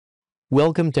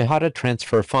Welcome to how to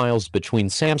transfer files between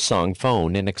Samsung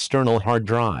phone and external hard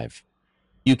drive.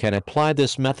 You can apply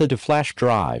this method to flash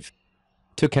drive.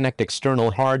 To connect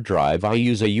external hard drive, I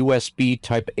use a USB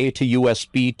Type-A to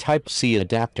USB Type-C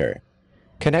adapter.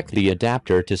 Connect the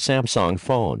adapter to Samsung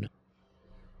phone.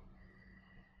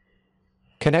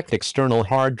 Connect external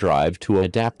hard drive to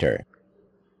adapter.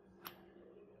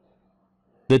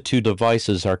 The two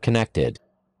devices are connected.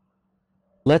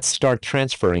 Let's start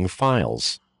transferring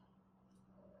files.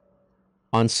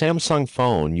 On Samsung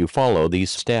phone, you follow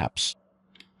these steps.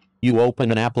 You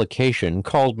open an application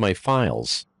called My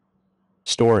Files.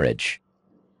 Storage.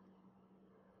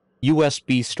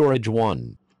 USB storage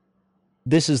 1.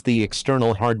 This is the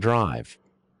external hard drive.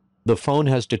 The phone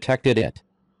has detected it.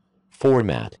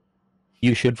 Format.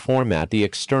 You should format the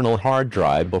external hard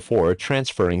drive before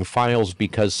transferring files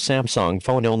because Samsung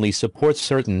phone only supports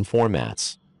certain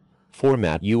formats.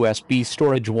 Format USB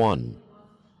storage 1.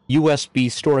 USB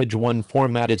storage 1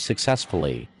 formatted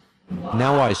successfully.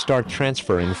 Now I start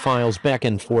transferring files back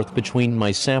and forth between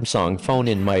my Samsung phone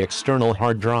and my external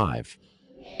hard drive.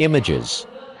 Images.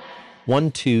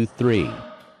 1, 2, 3.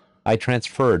 I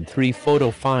transferred 3 photo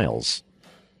files.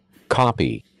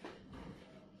 Copy.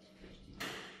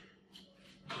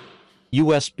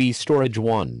 USB storage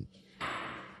 1.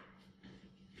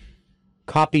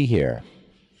 Copy here.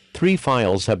 3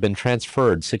 files have been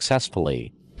transferred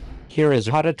successfully. Here is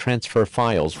how to transfer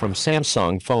files from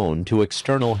Samsung phone to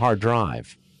external hard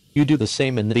drive. You do the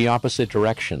same in the opposite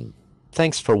direction.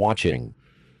 Thanks for watching.